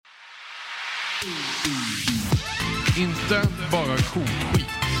Inte bara koskit.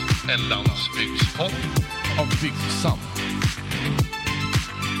 En landsbygdspodd Av Byxan.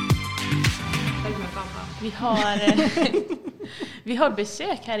 Vi har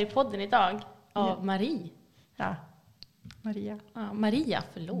besök här i podden idag av Marie. Ja, Maria. Ja, Maria,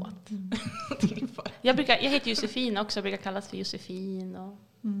 förlåt. Jag heter Josefin också, jag brukar kallas för Josefin och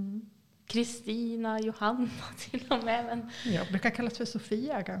Kristina, Johanna till och med. Men... Jag brukar kallas för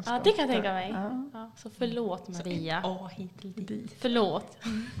Sofia ganska Ja, det kan jag ofta. tänka mig. Ja. Ja, så förlåt Maria. Ja, hit till dit. Förlåt.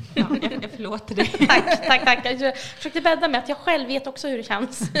 Ja, jag förlåter dig. Tack. Jag försökte bädda med att jag själv vet också hur det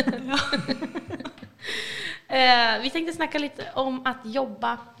känns. Vi tänkte snacka lite om att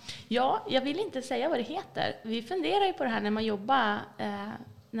jobba. Ja, jag vill inte säga vad det heter. Vi funderar ju på det här när man jobbar,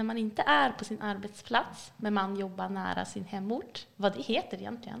 när man inte är på sin arbetsplats, men man jobbar nära sin hemort. Vad det heter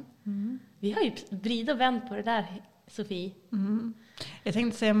egentligen. Vi har ju vridit och vänt på det där, Sofie. Jag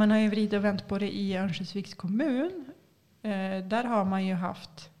tänkte säga, man har ju vridit och vänt på det i Örnsköldsviks kommun. Där har man ju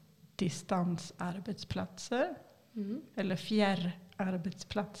haft distansarbetsplatser. Eller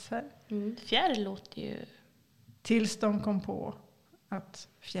fjärrarbetsplatser. Fjärr låter ju... Tills de kom på att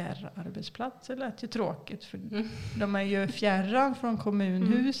fjärrarbetsplatser lät ju tråkigt. För de är ju fjärran från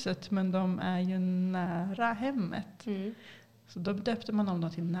kommunhuset, men de är ju nära hemmet. Så då döpte man om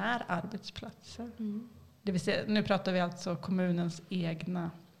dem till närarbetsplatser. Det vill säga, nu pratar vi alltså kommunens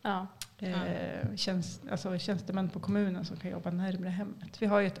egna tjänstemän på kommunen som kan jobba närmare hemmet. Vi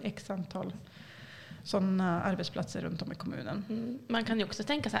har ju ett x-antal sådana arbetsplatser runt om i kommunen. Man kan ju också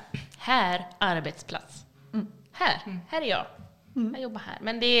tänka så här arbetsplats. Här är jag. Jag jobbar här.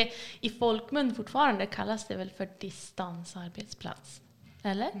 Men det är i folkmun fortfarande kallas det väl för distansarbetsplats.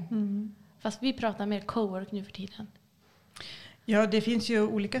 Eller? Fast vi pratar mer Cowork nu för tiden. Ja, det finns ju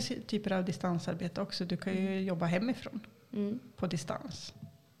olika typer av distansarbete också. Du kan ju jobba hemifrån på distans.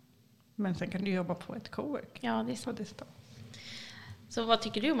 Men sen kan du jobba på ett Cowork. Ja, det är sant. På distans. Så vad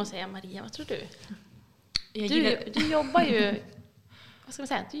tycker du om att säga, Maria? Vad tror du? Jag Du jobbar ju... Vad ska man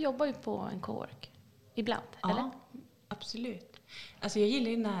säga? Du jobbar ju på en Cowork. Ibland, eller? Ja, absolut. Alltså jag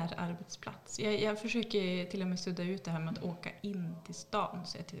gillar ju närarbetsplats. Jag försöker till och med sudda ut det här med att åka in till stan.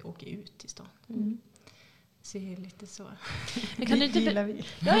 Så att jag åker ut till stan. Så det är lite så. Men kan du inte, gillar vi.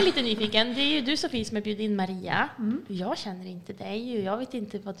 jag är lite nyfiken. Det är ju du, Sofie, som har bjudit in Maria. Jag känner inte dig. Jag vet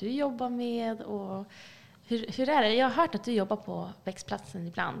inte vad du jobbar med. Och hur är det? Jag har hört att du jobbar på växtplatsen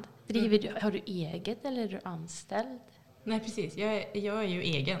ibland. Har du eget eller är du anställd? Nej, precis. Jag är ju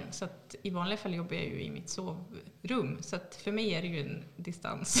egen. Så att i vanliga fall jobbar jag ju i mitt sovrum. Så att för mig är det ju en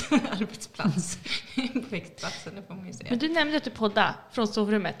distansarbetsplats på växtplatsen, det får man ju säga. Men du nämnde att du poddar från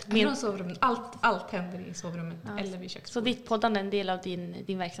sovrummet. Från sovrummet. Allt händer i sovrummet eller vid köksbordet. Så ditt poddande är en del av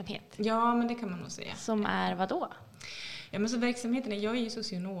din verksamhet? Ja, men det kan man nog säga. Som är vad då? Ja, men så verksamheten är, jag är ju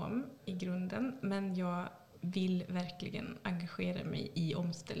socionom i grunden, men jag vill verkligen engagera mig i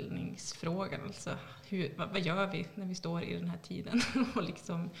omställningsfrågan. Alltså vad gör vi när vi står i den här tiden? Och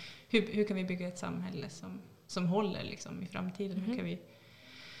liksom, hur kan vi bygga ett samhälle som håller liksom, i framtiden? Hur kan vi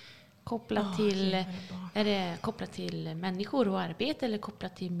är det kopplat till människor och arbete eller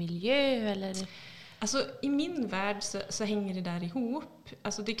kopplat till miljö? Eller? Alltså, i min värld så hänger det där ihop.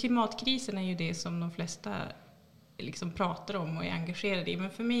 Alltså, klimatkrisen är ju det som de flesta liksom pratar om och är engagerade i. Men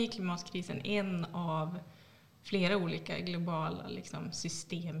för mig är klimatkrisen en av flera olika globala liksom,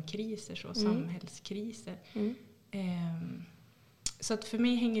 systemkriser, samhällskriser. Så att för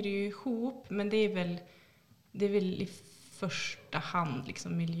mig hänger det ju ihop, men det är väl i första hand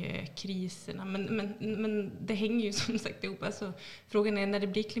liksom, miljökriserna. Men det hänger ju som sagt ihop. Alltså, frågan är när det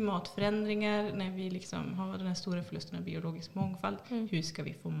blir klimatförändringar, när vi liksom har den här stora förlusten av biologisk mångfald, hur ska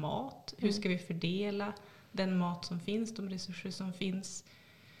vi få mat? Hur ska vi fördela den mat som finns, de resurser som finns?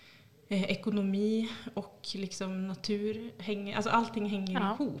 Ekonomi och liksom natur allting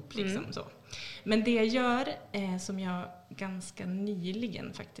hänger ihop liksom så. Men det jag gör som jag ganska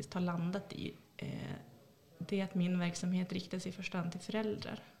nyligen faktiskt har landat i, det är att min verksamhet riktar sig i första hand till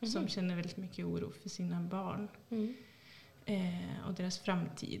föräldrar som känner väldigt mycket oro för sina barn och deras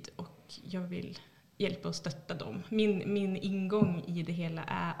framtid, och jag vill hjälpa och stötta dem. Min ingång i det hela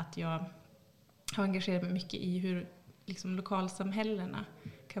är att jag har engagerat mig mycket i hur liksom lokalsamhällena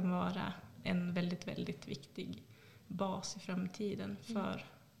kan vara en väldigt, väldigt viktig bas i framtiden för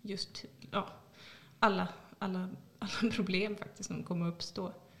just alla problem faktiskt som kommer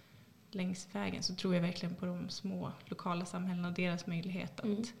uppstå längs vägen. Så tror jag verkligen på de små lokala samhällena och deras möjlighet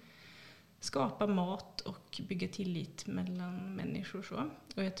att skapa mat och bygga tillit mellan människor. Så.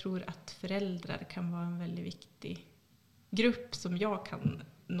 Och jag tror att föräldrar kan vara en väldigt viktig grupp som jag kan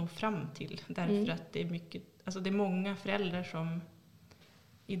nå fram till. Därför att det är mycket, alltså det är många föräldrar som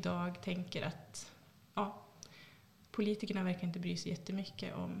idag tänker att politikerna verkar inte bry sig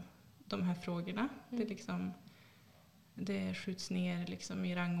jättemycket om de här frågorna. Det skjuts ner liksom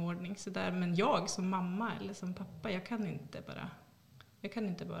i rangordning så där. Men jag som mamma eller som pappa, jag kan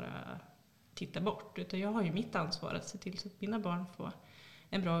inte bara titta bort, utan jag har ju mitt ansvar att se till så att mina barn får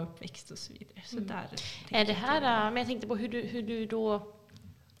en bra uppväxt och så vidare. Så där är det här, men jag tänkte på hur du då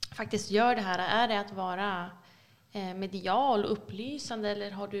faktiskt gör det här. Är det att vara medial och upplysande,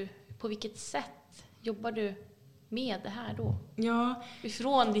 eller på vilket sätt jobbar du med det här då? Ja.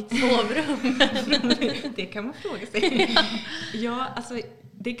 Ifrån ditt sovrum. Det kan man fråga sig. Ja, alltså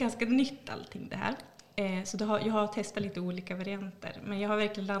det är ganska nytt allting det här. Så jag har testat lite olika varianter. Men jag har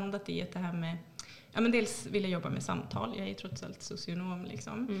verkligen landat i att det här med... Ja, men dels vill jag jobba med samtal. Jag är trots allt socionom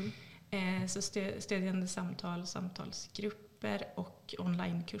liksom. Så stödjande samtal, samtalsgrupper och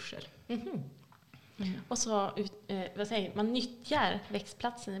onlinekurser. Och så, man nyttjar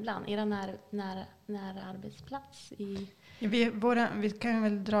växtplatsen ibland. Är det nära arbetsplats? Vi kan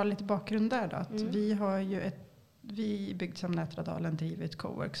väl dra lite bakgrund där då. Att vi har ju vi i Bygdsam Nätradalen driver ett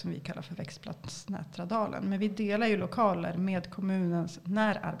Cowork som vi kallar för växtplats Nätradalen. Men vi delar ju lokaler med kommunens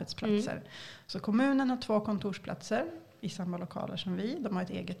närarbetsplatser. Så kommunen har 2 kontorsplatser i samma lokaler som vi. De har ett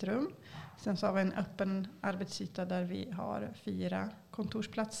eget rum. Sen så har vi en öppen arbetsyta där vi har 4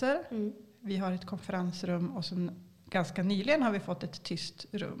 kontorsplatser. Vi har ett konferensrum och sen ganska nyligen har vi fått ett tyst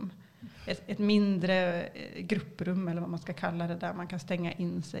rum. Ett mindre grupprum eller vad man ska kalla det, där man kan stänga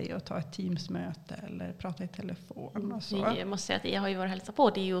in sig och ta ett Teamsmöte eller prata i telefon och så. Jag måste säga att jag har ju varit och hälsat på.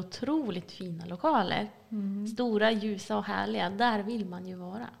 Det är ju otroligt fina lokaler. Stora, ljusa och härliga. Där vill man ju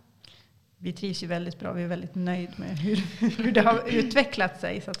vara. Vi trivs ju väldigt bra. Vi är väldigt nöjd med hur det har utvecklat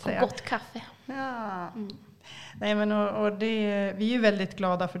sig så att säga. Och gott kaffe. Ja. Nej, men vi är ju väldigt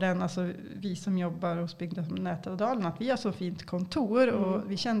glada för den, alltså vi som jobbar hos Bygdsam Nätradalen, att vi har så fint kontor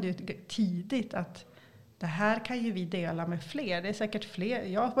och vi kände ju tidigt att det här kan ju vi dela med fler. Det är säkert fler.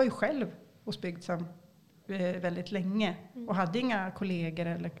 Jag var ju själv hos Bygdsam väldigt länge och hade inga kollegor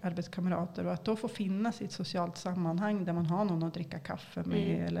eller arbetskamrater, och att då få finnas i ett socialt sammanhang där man har någon att dricka kaffe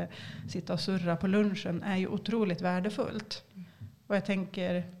med eller sitta och surra på lunchen är ju otroligt värdefullt. Och jag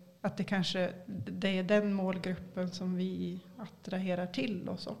tänker att det är den målgruppen som vi attraherar till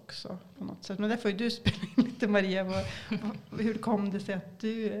oss också på något sätt. Men där får ju du spela in lite, Maria. Hur kom det sig att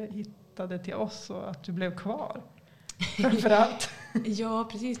du hittade till oss och att du blev kvar? Framförallt. Ja,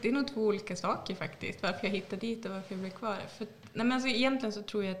 precis. Det är nog 2 olika saker faktiskt. Varför jag hittade dit och varför jag blev kvar. Egentligen så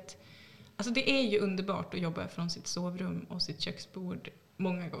tror jag att det är ju underbart att jobba från sitt sovrum och sitt köksbord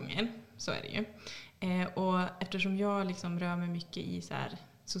många gånger. Så är det ju. Och eftersom jag liksom rör mig mycket i så här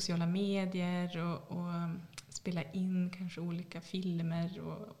sociala medier och spelar in kanske olika filmer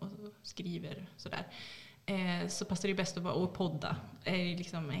och skriver sådär. Så passar det bäst att vara och podda. Det är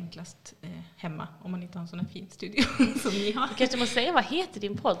liksom enklast hemma om man inte har en sån här fin studio som ni har. Du kanske måste säga, vad heter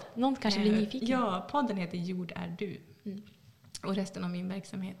din podd? Någon kanske blir nyfiken. Ja, podden heter Jord är du. Och resten av min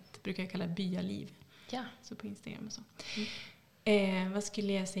verksamhet brukar jag kalla byaliv. Ja. Så på Instagram och så. Vad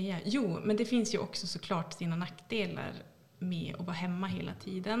skulle jag säga? Jo, men det finns ju också såklart sina nackdelar med att vara hemma hela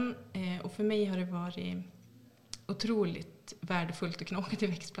tiden. Och för mig har det varit otroligt värdefullt att kunna åka till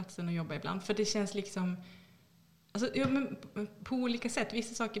växtplatsen och jobba ibland. För det känns liksom... på olika sätt.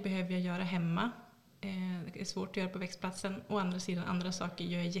 Vissa saker behöver jag göra hemma. Det är svårt att göra på växtplatsen. Å andra sidan, andra saker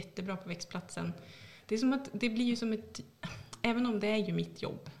gör jag jättebra på växtplatsen. Det är som att det blir ju som ett... Även om det är ju mitt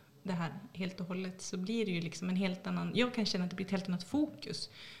jobb, det här helt och hållet, så blir det ju liksom en helt annan... Jag kan känna att det blir ett helt annat fokus.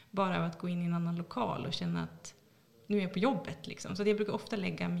 Bara av att gå in i en annan lokal och känna att nu är jag på jobbet liksom. Så jag brukar ofta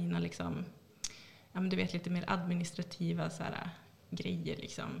lägga mina liksom, du vet, lite mer administrativa så här, grejer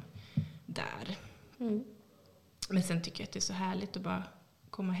liksom där. Men sen tycker jag att det är så härligt att bara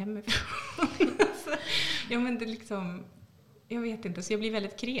komma hemifrån. Ja, men det liksom, jag vet inte, så jag blir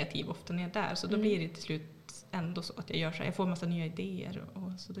väldigt kreativ ofta när jag är där, så då blir det till slut ändå så att jag gör så här, jag får en massa nya idéer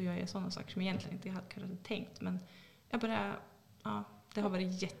och så då gör jag sådana saker som jag egentligen inte hade tänkt, men jag bara, det har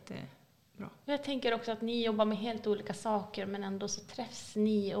varit jättebra. Jag tänker också att ni jobbar med helt olika saker, men ändå så träffs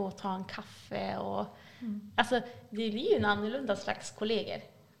ni och tar en kaffe och alltså det blir ju en annorlunda slags kollegor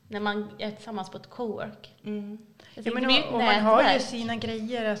när man är tillsammans på ett cowork. Ja, men och man har ju sina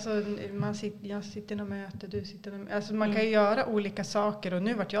grejer, alltså jag sitter i något möte, du sitter i något, alltså man kan ju göra olika saker, och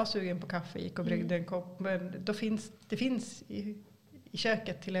nu vart jag sugen på kaffe, gick och bryggde en kopp, men då det finns i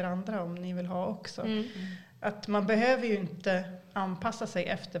köket till er andra om ni vill ha också. Att man behöver ju inte anpassa sig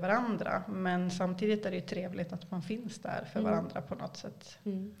efter varandra, men samtidigt är det ju trevligt att man finns där för varandra på något sätt.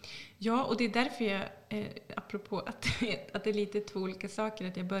 Ja, och det är därför jag, apropå att det är lite 2 olika saker,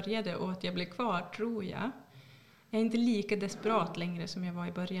 att jag började och att jag blev kvar, tror jag, Jag är inte lika desperat längre som jag var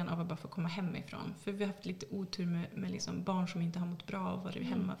i början av att bara få komma hemifrån. För vi har haft lite otur med liksom barn som inte har mått bra och varit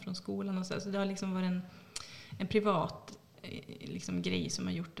hemma från skolan. Och så det har liksom varit en privat liksom grej som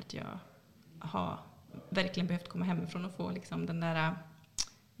har gjort att jag har verkligen behövt komma hemifrån och få liksom den där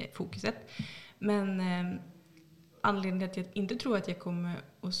fokuset. Men anledningen till att jag inte tror att jag kommer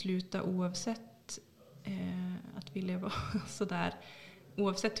att sluta oavsett att vilja vara sådär,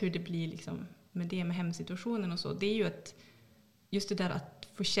 oavsett hur det blir liksom med hemsituationen och så, det är ju att just det där att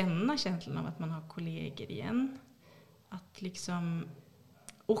få känna känslan av att man har kollegor igen. Att liksom,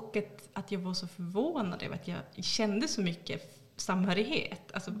 och att jag var så förvånad över att jag kände så mycket samhörighet.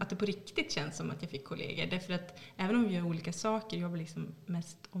 Alltså att det på riktigt känns som att jag fick kollegor. Därför att även om vi gör olika saker, jobbar liksom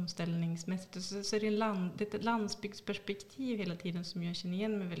mest omställningsmässigt, så är det ett landsbygdsperspektiv hela tiden som jag känner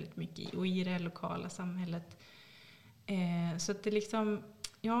igen mig väldigt mycket i. Och i det lokala samhället. Så att det liksom,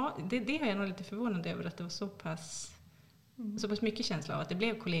 ja, det har jag nog lite förvånad över, att det var så pass mycket känsla av att det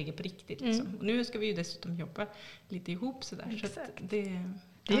blev kollegor på riktigt. Liksom. Och nu ska vi ju dessutom jobba lite ihop sådär. Så att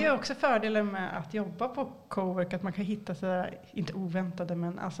det är ju också fördelen med att jobba på Cowork, att man kan hitta sådär, inte oväntade,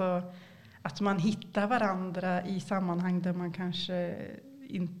 men alltså att man hittar varandra i sammanhang där man kanske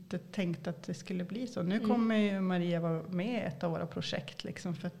inte tänkte att det skulle bli så. Nu kommer ju Maria vara med i ett av våra projekt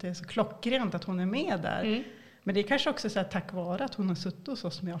liksom, för att det är så klockrent att hon är med där. Men det är kanske också så här, tack vare att hon har suttit hos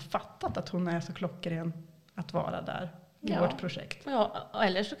oss som jag har fattat att hon är så klockren att vara där i vårt projekt. Ja,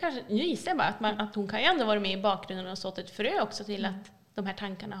 eller så kanske, nu gissar jag bara att hon kan ju ändå vara med i bakgrunden och sått ett frö också till att de här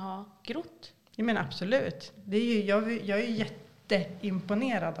tankarna har grott. Jag menar absolut. Det är ju, jag är ju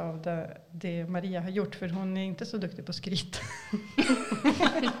jätteimponerad av det Maria har gjort, för hon är inte så duktig på att skryta.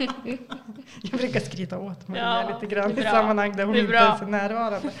 Jag brukar skryta åt Maria lite grann i sammanhang där hon inte ens är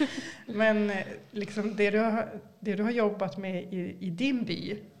närvarande. Men liksom det du har jobbat med i din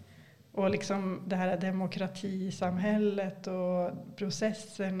by, och liksom det här demokratisamhället och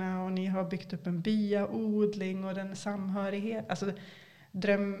processerna, och ni har byggt upp en byaodling och den samhörighet. Alltså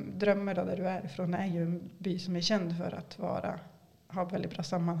drömmer då där du är ifrån är ju en by som är känd för att ha väldigt bra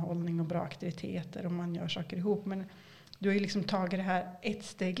sammanhållning och bra aktiviteter, och man gör saker ihop. Men du har ju liksom tagit det här ett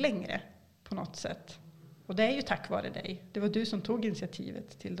steg längre på något sätt. Och det är ju tack vare dig. Det var du som tog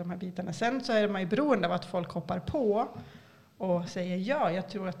initiativet till de här bitarna. Sen så är man ju beroende av att folk hoppar på och säger ja, jag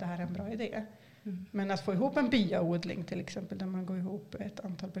tror att det här är en bra idé. Men att få ihop en byaodling till exempel, där man går ihop ett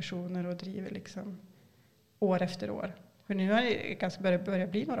antal personer och driver liksom år efter år. För nu har det ganska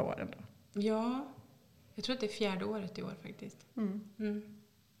börjat bli några år ändå. Ja, jag tror att det är 4:e året i år faktiskt.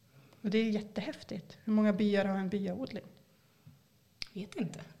 Och det är jättehäftigt. Hur många byar har en byaodling? Vet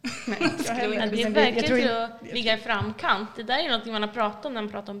inte. Nej, det är verkligen att ligga i framkant. Det där är något man har pratat om när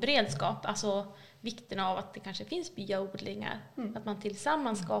man pratar om beredskap. Alltså vikten av att det kanske finns byaodlingar. Att man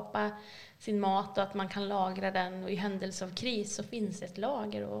tillsammans skapar sin mat och att man kan lagra den. Och i händelse av kris så finns ett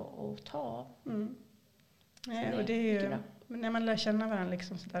lager att ta av. Nej, och det är ju, när man lär känna varandra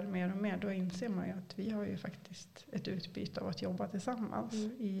liksom så där mer och mer, då inser man ju att vi har ju faktiskt ett utbyte av att jobba tillsammans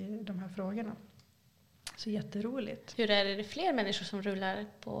i de här frågorna. Så jätteroligt. Hur är det fler människor som rullar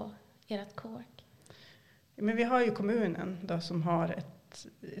på ert Cowork? Men vi har ju kommunen då, som har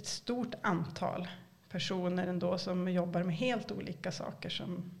ett stort antal personer ändå som jobbar med helt olika saker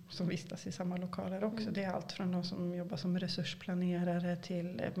som vistas i samma lokaler också. Det är allt från de som jobbar som resursplanerare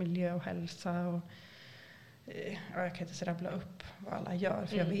till miljö och hälsa, och jag kan inte rabbla upp vad alla gör,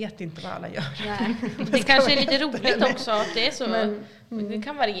 för jag vet inte vad alla gör. Nej. Det kanske är lite roligt också att det är så. Det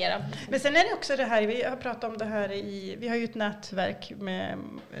kan variera. Men sen är det också det här, vi har pratat om det här vi har ju ett nätverk med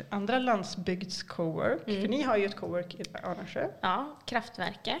andra landsbygds-cowork. För ni har ju ett cowork i Arnasjö. Ja,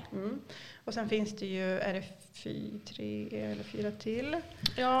 kraftverket. Och sen finns det ju, är det 3 eller 4 till?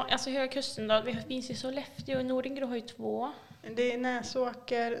 Ja, alltså Höga Kusten då, det finns ju Sollefteå och Nordingrå har ju 2. Det är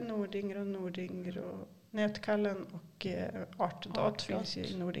Näsåker, Nordingrå, Nötkallen och Artdot finns ju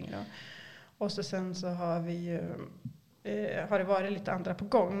i Nordingrå. Och sen så har vi ju, har det varit lite andra på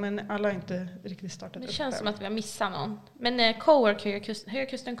gång, men alla har inte riktigt startat upp. Det känns som att vi har missat någon. Men Cowork, Höga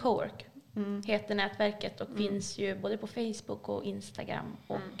Kusten Cowork heter nätverket och finns ju både på Facebook och Instagram.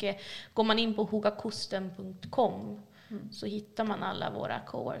 Och går man in på hogakusten.com så hittar man alla våra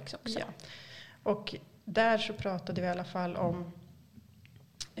coworks också. Ja. Och där så pratade vi i alla fall om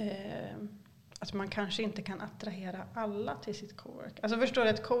att man kanske inte kan attrahera alla till sitt cowork. Alltså förstår du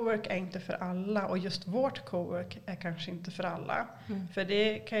att cowork är inte för alla, och just vårt cowork är kanske inte för alla. För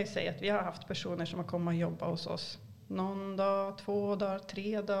det kan jag säga att vi har haft personer som har kommit och jobbat hos oss någon dag, 2 dagar,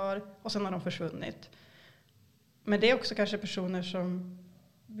 3 dagar, och sen har de försvunnit. Men det är också kanske personer som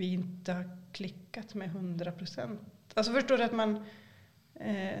vi inte har klickat med 100%. Alltså förstår du att man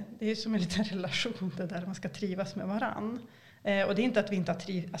det är som en liten relation det där man ska trivas med varann. Och det är inte att vi inte har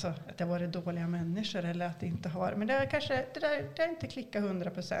alltså att det har varit dåliga människor eller att det inte har, men det har inte klickat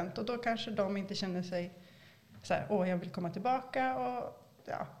 100% och då kanske de inte känner sig så här, jag vill komma tillbaka och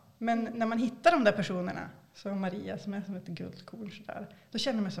ja. Men när man hittar de där personerna som Maria som är som ett guldkorn så där, då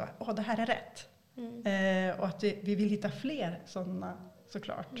känner man så här, det här är rätt. Och att vi vill hitta fler sådana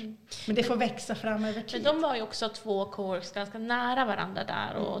såklart. Men det får växa fram över tid. Men de var ju också 2 coworks ganska nära varandra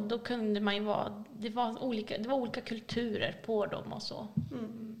där och då kunde man ju det var olika kulturer på dem och så.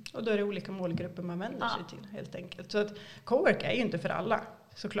 Och då är det olika målgrupper man vänder sig till helt enkelt. Så att cowork är ju inte för alla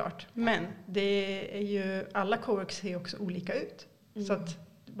såklart. Men det är ju, alla coworks ser också olika ut. Så att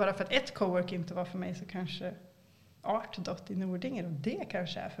bara för att ett cowork inte var för mig så kanske Artdot i Nordinge och det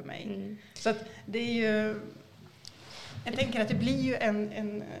kanske är för mig. Så att det är ju, jag tänker att det blir ju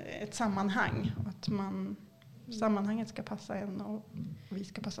ett sammanhang. Att sammanhanget ska passa en och vi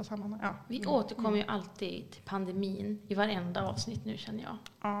ska passa sammanhang. Ja. Vi återkommer ju alltid till pandemin i varenda avsnitt nu känner jag.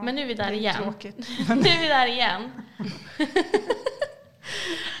 Ja, men nu är vi där det är igen. Tråkigt. Nu är vi där igen.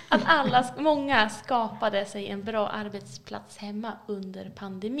 Att många skapade sig en bra arbetsplats hemma under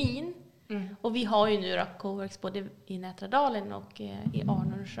pandemin. Och vi har ju nu då Coworks både i Nätradalen och i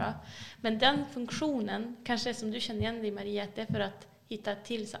Arnonsjö. Men den funktionen, kanske som du känner igen dig Maria, det är för att hitta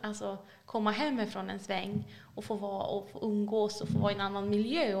till, alltså komma hemifrån en sväng och få vara och få umgås och få vara i en annan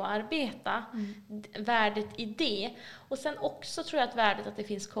miljö och arbeta. Värdet i det. Och sen också tror jag att värdet att det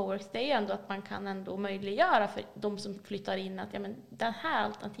finns coworks, det är ju ändå att man kan ändå möjliggöra för de som flyttar in att det här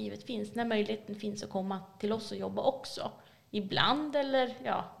alternativet finns, när möjligheten finns att komma till oss och jobba också. Ibland eller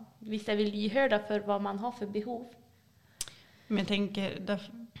vissa är vi lyhörda för vad man har för behov. Men jag tänker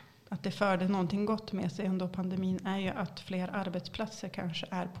att det förde någonting gott med sig ändå pandemin är ju att fler arbetsplatser kanske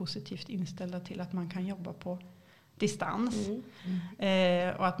är positivt inställda till att man kan jobba på distans.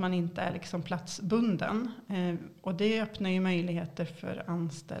 Och att man inte är liksom platsbunden. Och det öppnar ju möjligheter för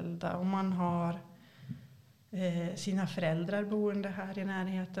anställda. Om man har sina föräldrar boende här i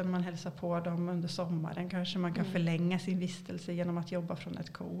närheten, man hälsar på dem under sommaren, kanske man kan förlänga sin vistelse genom att jobba från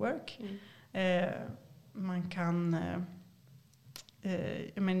ett cowork. Man kan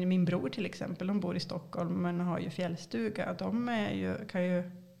min bror till exempel, de bor i Stockholm men har ju fjällstuga. De kan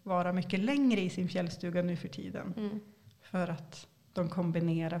ju vara mycket längre i sin fjällstuga nu för tiden. För att de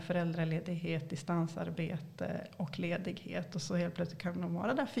kombinerar föräldraledighet, distansarbete och ledighet. Och så helt plötsligt kan de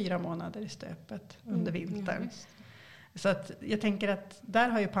vara där 4 månader i stöpet under vintern. Så att jag tänker att där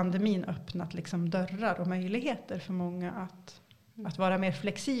har ju pandemin öppnat liksom dörrar och möjligheter för många att vara mer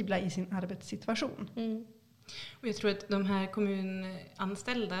flexibla i sin arbetssituation. Och jag tror att de här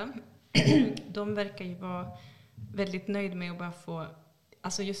kommunanställda de verkar ju vara väldigt nöjd med att bara få,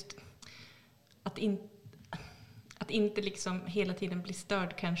 alltså just att inte liksom hela tiden bli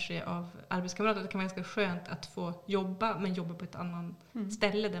störd kanske av arbetskamrater. Det kan vara ganska skönt att få jobba, men jobba på ett annat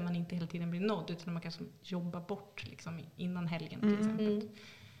ställe där man inte hela tiden blir nådd, utan man kan jobba bort liksom innan helgen till exempel.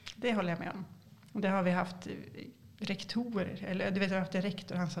 Det håller jag med om. Och det har vi haft rektorer, eller du vet jag har haft en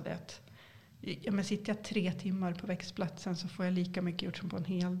rektor, han sa det att men sitter jag 3 timmar på växtplatsen så får jag lika mycket gjort som på en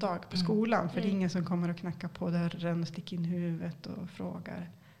hel dag på skolan. För det är ingen som kommer att knacka på dörren och sticka in huvudet och frågar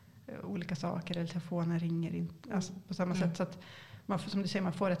olika saker. Eller telefonen ringer inte. Alltså på samma sätt. Så att man, som du säger,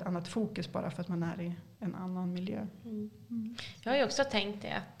 man får ett annat fokus bara för att man är i en annan miljö. Jag har ju också tänkt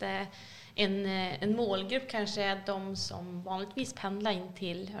det att en målgrupp kanske är de som vanligtvis pendlar in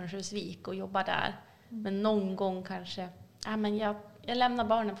till Örnsköldsvik och jobbar där. Men någon gång kanske jag lämnar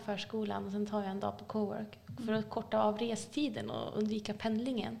barnen på förskolan och sen tar jag en dag på Cowork för att korta av restiden och undvika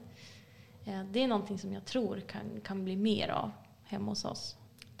pendlingen. Det är någonting som jag tror kan bli mer av hemma hos oss.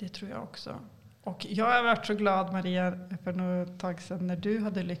 Det tror jag också. Och jag har varit så glad, Maria, för något tag sedan när du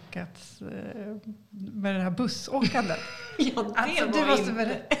hade lyckats med det här bussåkandet. Ja, det alltså, var du måste inte...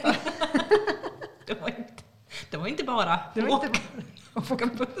 berätta. Det var inte bara att åka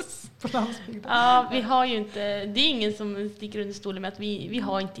buss på landsbygden. Ja, vi har ju inte, det är ingen som sticker under stolen med att vi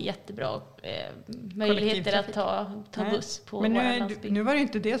har inte jättebra möjligheter att ta buss på men våra landsbygd. nu var det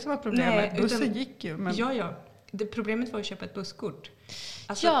inte det som var problemet. Nej, bussen gick ju. Men... Ja. Problemet var att köpa ett busskort.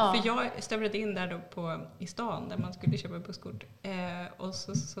 Alltså, för jag stövlade in där då i stan där man skulle köpa busskort. Och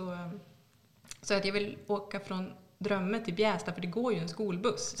så att jag vill åka från Drömme till Bjästa, för det går ju en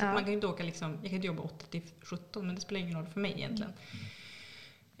skolbuss. Så man kan ju inte åka liksom, jag kan inte jobba 8 till 17, men det spelar ingen roll för mig egentligen.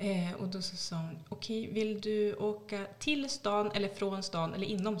 Och då så sa hon, okej, vill du åka till stan eller från stan eller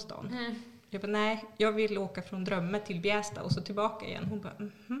inom stan? Jag bara, nej, jag vill åka från Drömme till Bjästa och så tillbaka igen. Hon bara,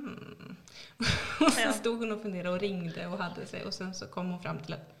 Och så stod hon och funderade och ringde och hade sig. Och sen så kom hon fram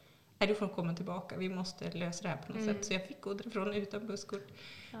till att du får komma tillbaka, vi måste lösa det här på något sätt. Så jag fick gå därifrån utan busskort.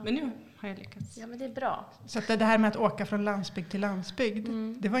 Ja. Men nu har jag lyckats. Ja, men det är bra. Så att det här med att åka från landsbygd till landsbygd,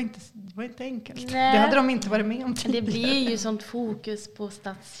 det var inte enkelt. Nej. Det hade de inte varit med om Men tidigare. det blir ju sånt fokus på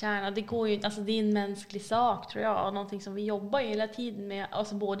stadskärna. Det går ju inte, alltså det är en mänsklig sak tror jag, och någonting som vi jobbar ju hela tiden med.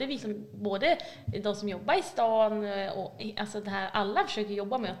 Alltså både de som jobbar i stan och alltså det här, alla försöker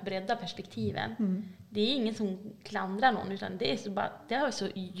jobba med att bredda perspektiven. Det är ingen som klandrar någon, utan det är så bara, det är så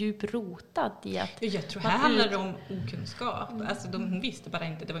djupt rotat i att... Jag tror här handlar det om okunskap. Alltså hon visste bara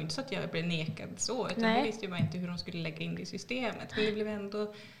inte, det var inte så att jag blev nekad så, utan hon visste ju bara inte hur de skulle lägga in det i systemet. Men det blev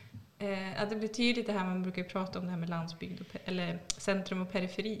ändå, att det blev tydligt det här, man brukar ju prata om det här med landsbygd eller centrum och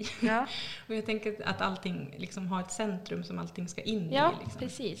periferi. Ja, Och jag tänker att allting liksom har ett centrum som allting ska in ja i. Liksom.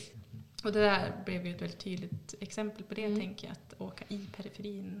 precis. Och det där blev ju ett väldigt tydligt exempel på det, tänker jag, att åka i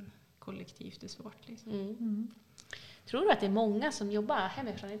periferin kollektivt är svårt. Liksom. Tror du att det är många som jobbar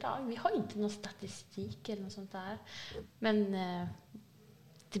hemifrån idag? Vi har inte någon statistik eller något sånt där. Men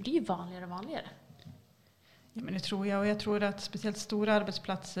det blir ju vanligare och vanligare. Ja, men det tror jag. Och jag tror att speciellt stora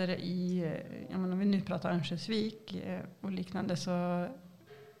arbetsplatser om vi nu pratar Örnsköldsvik och liknande, så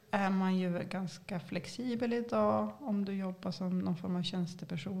är man ju ganska flexibel idag om du jobbar som någon form av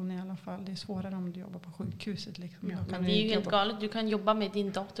tjänsteperson i alla fall. Det är svårare om du jobbar på sjukhuset. Liksom. Ja, men det är ju helt galet. Du kan jobba med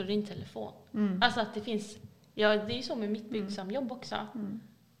din dator och din telefon. Alltså att det finns... Ja, det är ju så med mitt byggsamjobb också.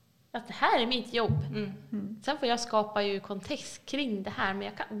 Att det här är mitt jobb. Sen får jag skapa ju kontext kring det här.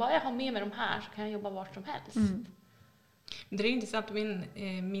 Men bara jag har med mig de här så kan jag jobba vart som helst. Men det är intressant.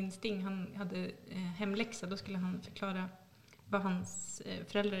 Min Sting, han hade hemläxa. Då skulle han förklara vad hans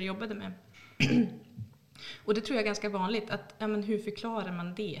föräldrar jobbade med. Och det tror jag är ganska vanligt. Att, men hur förklarar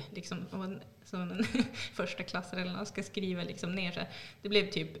man det? Liksom, som en första klassare eller någon ska skriva liksom ner. Så det blev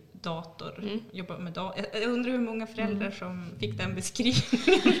typ dator. Jobba med jag undrar hur många föräldrar som fick den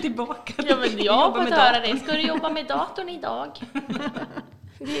beskrivningen tillbaka. Ja, men jag har fått höra det. Ska du jobba med datorn idag?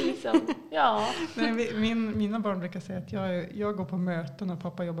 Det är liksom, ja. Nej, mina barn brukar säga att jag går på möten och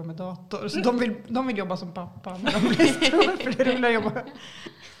pappa jobbar med dator. Så de vill jobba som pappa när de blir stora, för det är roligt att jobba.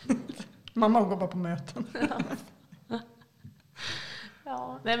 Mamma går bara på möten.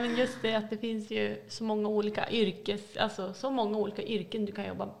 Ja, nej, men just det att det finns ju så många olika yrken du kan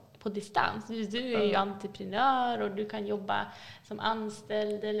jobba på distans. Du är ju entreprenör och du kan jobba som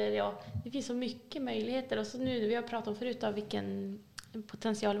anställd det finns så mycket möjligheter. Och så nu, vi har pratat om förut vilken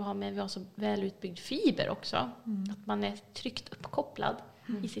potential vi har så väl utbyggd fiber också. Att man är tryggt uppkopplad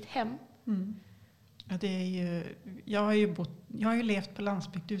i sitt hem. Ja, det är ju, jag har ju levt på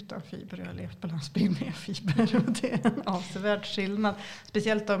landsbygd utan fiber och jag har levt på landsbygd med fiber. Och det är en avsevärd skillnad.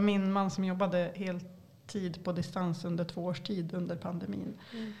 Speciellt av min man som jobbade heltid på distans under 2 års tid under pandemin.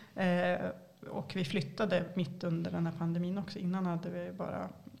 Och vi flyttade mitt under den här pandemin också. Innan hade vi bara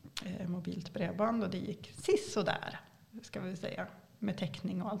mobilt bredband och det gick sisådär, ska vi säga, med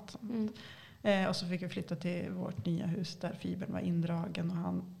täckning och allt sånt. Och så fick vi flytta till vårt nya hus där fibern var indragen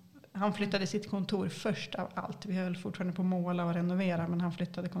och han flyttade sitt kontor först av allt. Vi höll fortfarande på att måla och renovera, men han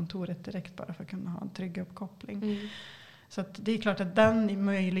flyttade kontoret direkt bara för att kunna ha en trygg uppkoppling. Så att det är klart att den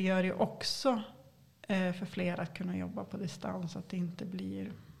möjliggör ju också för fler att kunna jobba på distans. Så att det inte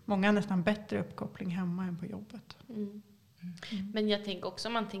blir många nästan bättre uppkoppling hemma än på jobbet. Men jag tänker också,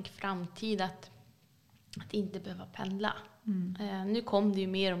 om man tänker framtid, att inte behöva pendla. Nu kom det ju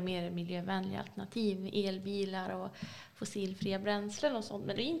mer och mer miljövänliga alternativ, elbilar och fossilfria bränslen och sånt,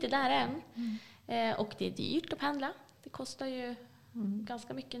 men det är inte där än. Och det är dyrt att pendla. Det kostar ju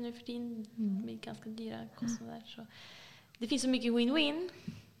ganska mycket nu för tiden med ganska dyra kostnader. Så det finns så mycket win-win.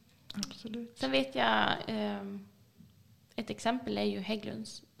 Absolut. Sen vet jag, ett exempel är ju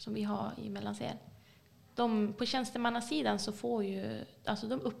Hägglunds som vi har i Mellansel. På tjänstemannasidan så får ju, alltså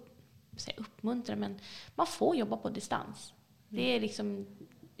de uppmuntrar, men man får jobba på distans. Det är liksom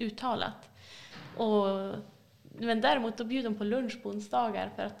uttalat. Men däremot då bjuder de på lunch på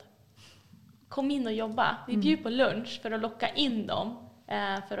onsdagar för att komma in och jobba. Vi bjuder på lunch för att locka in dem.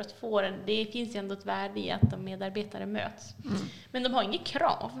 För att få det finns ju ändå ett värde i att de medarbetare möts. Men de har inget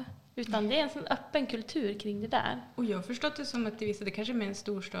krav. Utan det är en sån öppen kultur kring det där. Och jag har förstått det som att det kanske är med en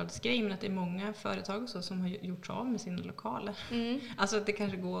storstadsgrej, men att det är många företag som har gjort av med sina lokaler. Alltså att det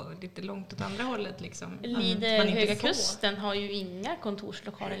kanske går lite långt åt andra hållet. Liksom. Höga Kusten har ju inga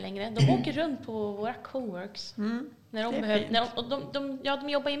kontorslokaler längre. De åker runt på våra Coworks. När de behöver, de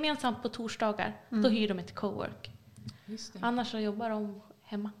jobbar gemensamt på torsdagar. Då hyr de ett Cowork. Just det. Annars så jobbar de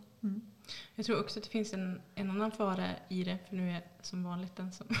hemma. Jag tror också att det finns en annan fara i det, för nu är jag som vanligt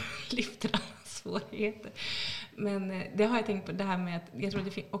den som lyfter alla svårigheter. Men det har jag tänkt på, det här med att jag tror att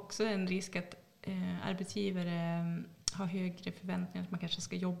det finns också en risk att arbetsgivare ha högre förväntningar att man kanske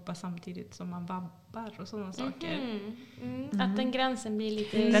ska jobba samtidigt som man vabbar och sådana saker. Att den gränsen blir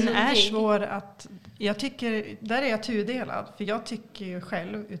lite Den suddig. är svår att... Jag tycker, där är jag tudelad. För jag tycker ju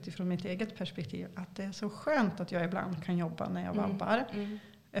själv utifrån mitt eget perspektiv att det är så skönt att jag ibland kan jobba när jag vabbar.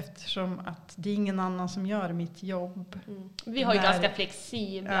 Eftersom att det är ingen annan som gör mitt jobb. Vi har ju ganska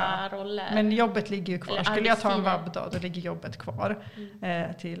flexibla roller. Men jobbet ligger ju kvar. Eller Skulle jag ta en arbetstider. vabbdag, då ligger jobbet kvar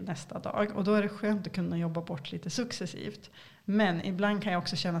till nästa dag. Och då är det skönt att kunna jobba bort lite successivt. Men ibland kan jag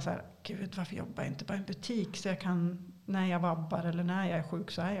också känna så här, gud varför jobbar jag inte bara i en butik? Så jag kan, när jag vabbar eller när jag är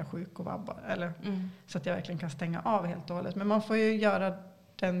sjuk så är jag sjuk och vabbar. Eller, så att jag verkligen kan stänga av helt och hållet. Men man får ju göra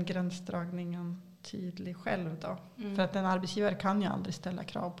den gränsdragningen tydlig själv då. För att en arbetsgivare kan ju aldrig ställa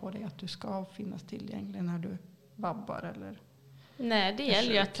krav på dig att du ska finnas tillgänglig när du vabbar eller... Nej, det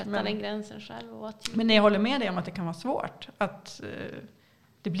gäller ju att sätta Men- den gränsen själv. Och att... Men jag håller med dig om att det kan vara svårt. Att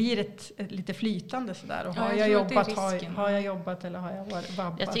det blir ett lite flytande sådär. Och Ja, har jag jag tror att det är jobbat, risken. har jag jobbat eller har jag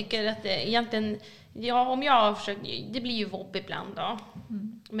vabbat? Jag tycker att det egentligen, ja, om jag har försökt, det blir ju vobb ibland då.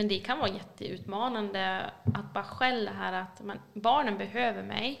 Men det kan vara jätteutmanande att bara skälla här att barnen behöver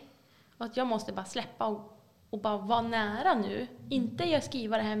mig. Och att jag måste bara släppa och bara vara nära nu. Inte jag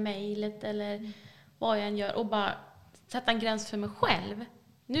skriva det här mejlet eller vad jag än gör. Och bara sätta en gräns för mig själv.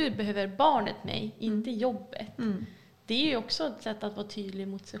 Nu behöver barnet mig, inte jobbet. Det är ju också ett sätt att vara tydlig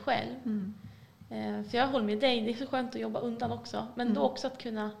mot sig själv. För jag håller med dig, det är så skönt att jobba undan också. Men då också att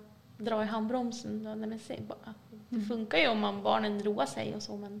kunna dra i handbromsen. Då, det funkar ju om barnen roar sig och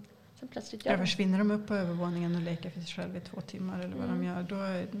så, men sen plötsligt gör Ja, de. försvinner de upp på övervåningen och leker för sig själv i 2 timmar eller vad de gör, då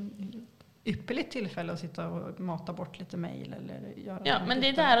är det ett ypperligt tillfälle att sitta och mata bort lite mejl eller göra Ja, något men det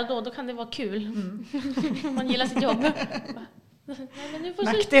är utan- där och då kan det vara kul. Man gillar sitt jobb. Nej, men nu får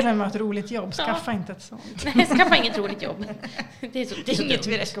Nackdelen med ett roligt jobb, skaffa inte ett sånt. Nej, skaffa inget roligt jobb. Det är Inget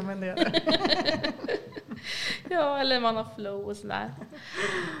vi dumt. rekommenderar. Ja, eller man har flow och sådär.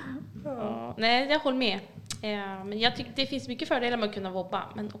 Ja, nej, jag håller med. Men jag tycker det finns mycket fördelar med att kunna vobba,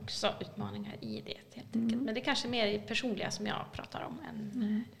 men också utmaningar i det helt enkelt. Men det är kanske mer det personliga som jag pratar om.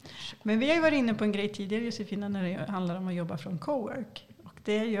 Men vi har ju varit inne på en grej tidigare, Josefina, när det handlar om att jobba från Cowork. Och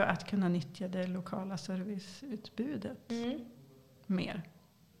det är ju att kunna nyttja det lokala serviceutbudet mer.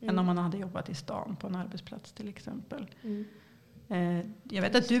 Än om man hade jobbat i stan på en arbetsplats till exempel. Jag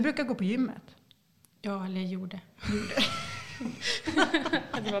vet att du brukar gå på gymmet. Ja, eller jag gjorde.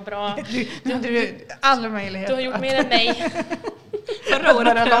 Det var bra. Du hade alla möjligheter. Du har gjort mer än mig. Förra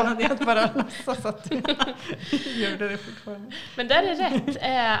året tränade jag. att bara låtsas att du gjorde det fortfarande. Men där är rätt.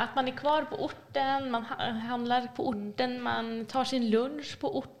 Att man är kvar på orten, man handlar på orten, man tar sin lunch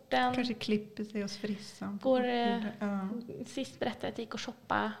på orten. Kanske klipper sig hos frissan. Går, sist berättade att jag gick och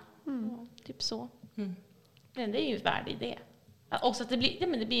shoppa. Typ så. Men det är ju ett värde i det. Också att det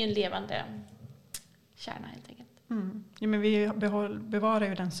blir en levande kärna helt enkelt. Ja, men vi bevarar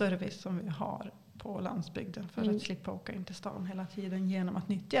ju den service som vi har på landsbygden för att slippa åka in till stan hela tiden genom att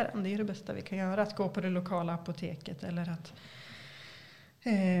nyttja den. Det är det bästa vi kan göra, att gå på det lokala apoteket eller att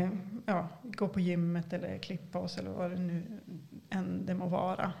gå på gymmet eller klippa oss eller vad det nu än det må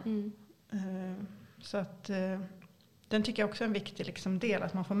vara. Så att den tycker jag också är en viktig del,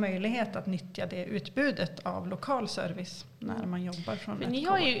 att man får möjlighet att nyttja det utbudet av lokal service när man jobbar från Men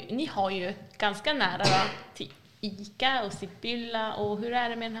ett ni har ju ganska nära till Ica och Sibylla, och hur är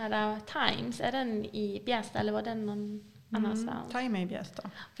det med den här Times? Är den i Bjästa eller var den någon annanstans? Time i Bjästa.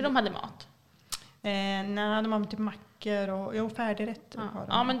 För de hade mat. Nej, de har typ mackor och färdigrätter. har de.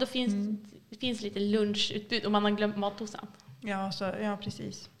 Ja, men då finns lite lunchutbud om man har glömt matdosan. Ja,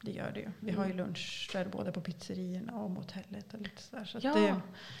 precis. Det gör det ju. Vi har ju lunch där både på pizzerierna och motellet och lite sådär. Så Ja, att det,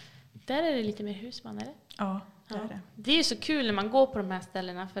 där är det lite mer husman, eller? ja, det är det. Det är ju så kul när man går på de här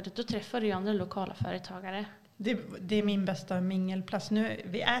ställena, för då träffar du ju andra lokala företagare. Det är min bästa mingelplats. Nu,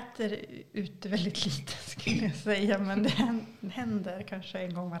 vi äter ute väldigt lite skulle jag säga. Men det händer kanske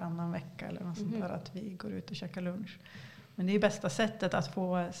en gång varannan vecka eller något sånt där att vi går ut och käkar lunch. Men det är ju bästa sättet att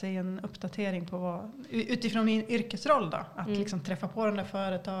få se en uppdatering på utifrån min yrkesroll då. Att träffa på den där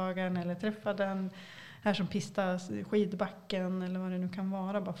företagaren eller träffa den här som pistar skidbacken eller vad det nu kan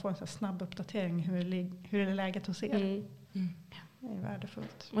vara. Bara få en så här snabb uppdatering hur är läget hos er. Det är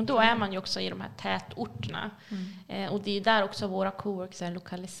värdefullt. Men då är man ju också i de här tätorterna. Och det är där också våra coworks är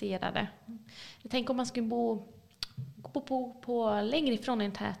lokaliserade. Jag tänker om man skulle bo på längre ifrån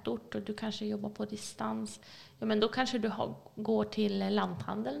en tätort och du kanske jobbar på distans. Ja, men då kanske du går till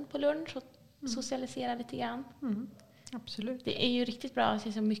lanthandeln på lunch och socialiserar lite grann. Absolut. Det är ju riktigt bra.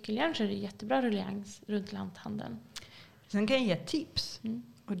 Som Myckeljärn så är det jättebra ruljans runt lanthandeln. Sen kan jag ge ett tips.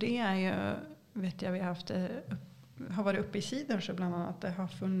 Och det är ju, vet jag, vi har varit uppe i Sidensjö bland annat. Det har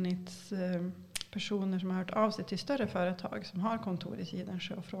funnits personer som har hört av sig till större företag som har kontor i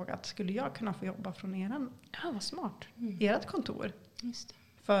Sidensjö och frågat, skulle jag kunna få jobba från Vad smart. ert kontor? Just det.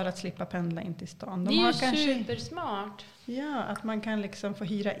 För att slippa pendla in till stan. Det är ju supersmart. Ja, att man kan liksom få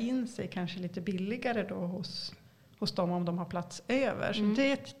hyra in sig kanske lite billigare då hos dem om de har plats över. Så det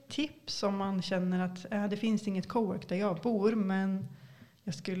är ett tips om man känner att det finns inget cowork där jag bor, men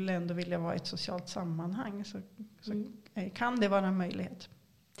jag skulle ändå vilja vara i ett socialt sammanhang. Så kan det vara en möjlighet.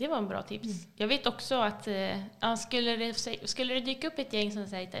 Det var en bra tips. Jag vet också att skulle det dyka upp ett gäng som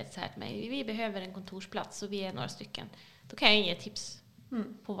säger så här till mig, vi behöver en kontorsplats och vi är några stycken, då kan jag ge tips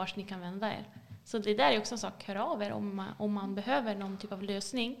på vars ni kan vända er. Så det där är också en sak, hör av er om man behöver någon typ av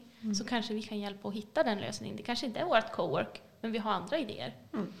lösning, så kanske vi kan hjälpa att hitta den lösningen. Det kanske inte är vårt cowork, men vi har andra idéer.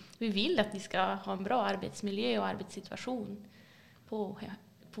 Vi vill att ni ska ha en bra arbetsmiljö och arbetssituation på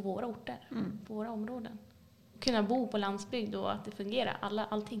våra orter, på våra områden. Kunna bo på landsbygd och att det fungerar,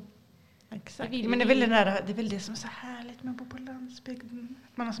 allting. Exakt. Men det är väl det som är så härligt med att bo på landsbygden.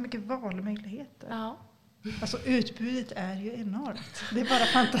 Man har så mycket valmöjligheter. Ja. Alltså utbudet är ju enormt. Det är bara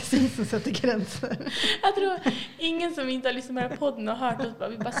fantasin som sätter gränser. Jag tror ingen som inte har lyssnat på den här podden har hört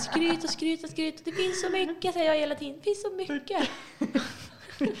oss vi bara skryt. Det finns så mycket, säger jag hela tiden. Det finns så mycket.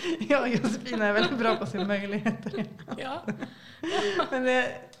 Ja, Josefina är väldigt bra på sina möjligheter. Ja. Men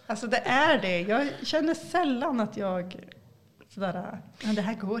det är det. Jag känner sällan att jag sådär, det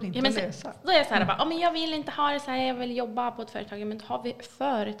här går inte att lösa. Då är jag så här, men jag vill inte ha det så här, jag vill jobba på ett företag. Men då har vi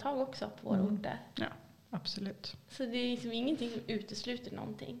företag också på våra orter. Ja, absolut. Så det är liksom ingenting som utesluter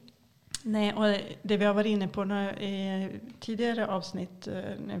någonting. Nej, och det vi har varit inne på i tidigare avsnitt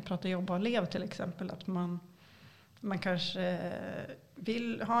när vi pratar jobba och lev till exempel, att man kanske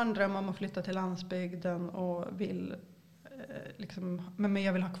vill ha en dröm om att flytta till landsbygden och vill men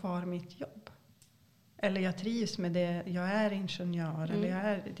jag vill ha kvar mitt jobb. Eller jag trivs med det, jag är ingenjör eller jag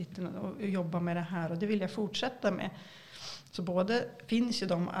är och jobbar med det här och det vill jag fortsätta med. Så både finns ju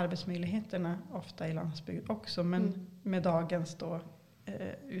de arbetsmöjligheterna ofta i landsbygd också, men med dagens då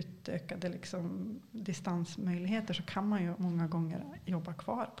utökade distansmöjligheter så kan man ju många gånger jobba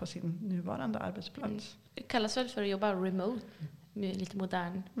kvar på sin nuvarande arbetsplats. Det kallas väl för att jobba remote, med lite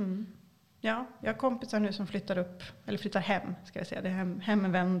modern. Ja, jag har kompisar nu som flyttar hem, ska jag säga. Det är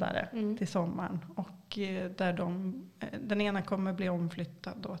hemvändare till sommaren. Och där den ena kommer bli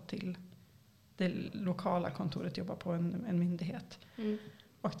omflyttad då till det lokala kontoret, jobba på en myndighet.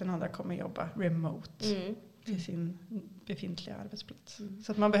 Och den andra kommer jobba remote till sin befintliga arbetsplats.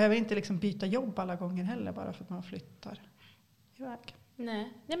 Så att man behöver inte byta jobb alla gånger heller bara för att man flyttar iväg.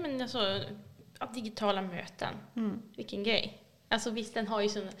 Nej men alltså digitala möten. Vilken grej. Alltså visst, den har ju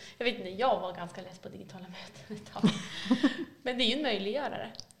sån, jag vet inte, jag var ganska less på digitala möten ett tag. Men det är ju en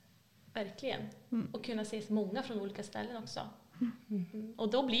möjliggörare. Verkligen. Och kunna ses många från olika ställen också.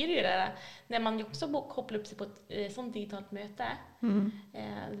 Och då blir det ju det där, när man också kopplar upp sig på ett sånt digitalt möte,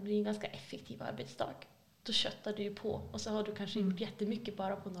 det blir en ganska effektiv arbetsdag. Då köttar du ju på och så har du kanske gjort jättemycket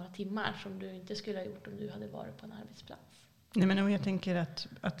bara på några timmar som du inte skulle ha gjort om du hade varit på en arbetsplats. Nej, men jag tänker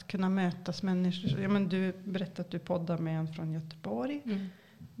att kunna mötas människor. Ja, men du berättade att du poddar med en från Göteborg.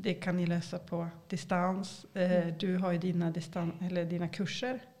 Det kan ni läsa på distans. Du har ju dina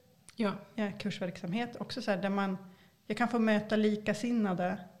kurser. Ja, kursverksamhet. Också så här, där jag kan få möta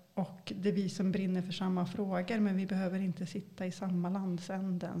likasinnade och det är vi som brinner för samma frågor. Men vi behöver inte sitta i samma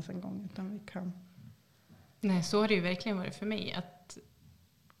landsände ens en gång. Utan vi kan... Nej, så har det ju verkligen varit för mig. Att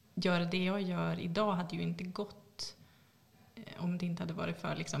göra det jag gör idag hade ju inte gått om det inte hade varit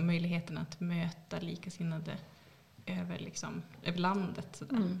för möjligheten att möta likasinnade över landet.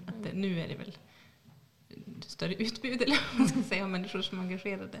 Att nu är det väl större utbud eller vad man ska säga, av människor som är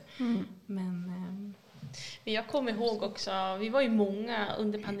engagerade. Men jag kommer ihåg också, vi var ju många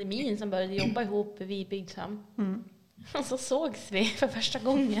under pandemin som började jobba ihop vid Byggsam. Och så sågs vi för första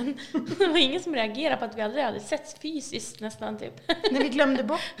gången. Det var ingen som reagerade på att vi aldrig hade setts fysiskt nästan typ. Nej, vi glömde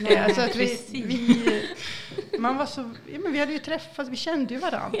bort det. Alltså att man var så, men vi hade ju träffats, vi kände ju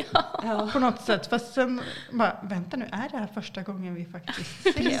varandra på något sätt. Fast sen bara, vänta nu, är det här första gången vi faktiskt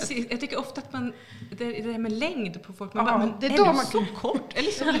ses? Precis. Jag tycker ofta att det där med längd på folk, det är då man så kort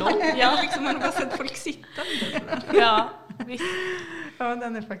eller så lång. Man har bara sett folk sittande. Ja, visst. Ja,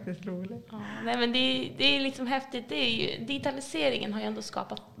 den är faktiskt rolig. Ja, nej, men det är häftigt. Det är ju, digitaliseringen har ju ändå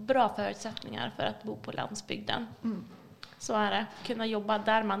skapat bra förutsättningar för att bo på landsbygden. Så är det. Kunna jobba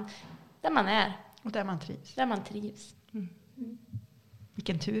där man är. Och där man trivs. Där man trivs.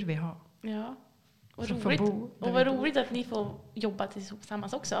 Vilken tur vi har. Ja. Och vad roligt att ni får jobba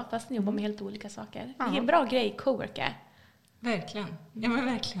tillsammans också. Fast ni jobbar med helt olika saker. Vilken bra grej Cowork är. Verkligen. Ja, men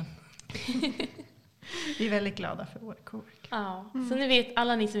verkligen. Vi är väldigt glada för vår Cowork. Ja, så nu vet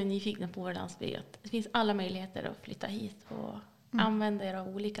alla ni som är nyfikna på vår landsbygd att det finns alla möjligheter att flytta hit och använda er av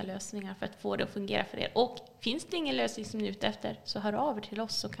olika lösningar för att få det att fungera för er. Och finns det ingen lösning som ni är ute efter, så hör av er till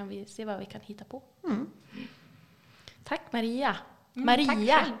oss så kan vi se vad vi kan hitta på. Tack Maria. Maria,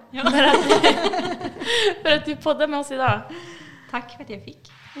 tack för att du poddar med oss idag. Tack för att jag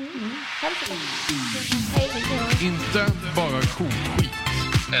fick. Inte bara koskit.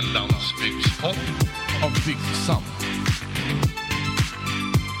 En landsbygdspodd Av Byggsamt.